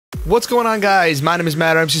What's going on, guys? My name is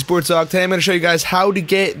Matt, MC Sports Dog. Today I'm going to show you guys how to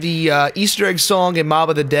get the Easter egg song in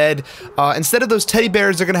Mob of the Dead. Instead of those teddy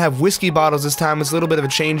bears, they're going to have whiskey bottles this time. It's a little bit of a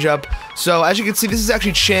change up. So as you can see, this is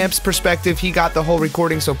actually Champ's perspective. He got the whole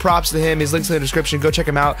recording, so props to him. His link's in the description. Go check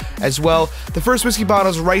him out as well. The first whiskey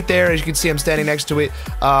bottle is right there. As you can see, I'm standing next to it.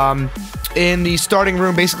 In the starting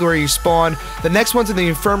room, basically where you spawn. The next one's in the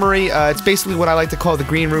infirmary. It's basically what I like to call the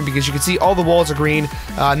green room because you can see all the walls are green.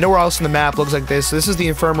 Nowhere else on the map looks like this. So this is the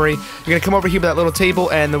infirmary. You're going to come over here by that little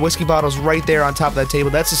table, and the whiskey bottle's right there on top of that table.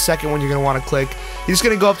 That's the second one you're going to want to click. You're just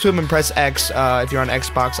going to go up to him and press X if you're on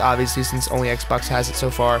Xbox, obviously, since only Xbox has it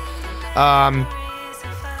so far.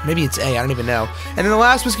 Maybe it's A, I don't even know. And then the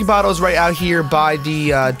last whiskey bottle is right out here by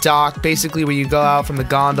the dock, basically where you go out from the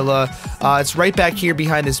gondola. It's right back here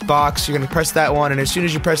behind this box. You're going to press that one, and as soon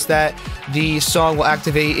as you press that, the song will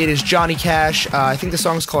activate. It is Johnny Cash. I think the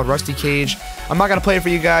song's called Rusty Cage. I'm not going to play it for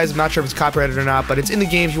you guys. I'm not sure if it's copyrighted or not, but it's in the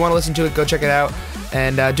game. If you want to listen to it, go check it out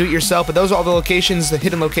and do it yourself. But those are all the locations, the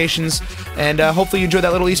hidden locations, and hopefully you enjoyed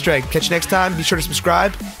that little Easter egg. Catch you next time. Be sure to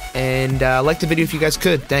subscribe and like the video if you guys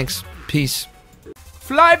could. Thanks. Peace.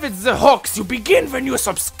 Fly with the hooks, you begin when you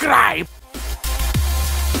subscribe.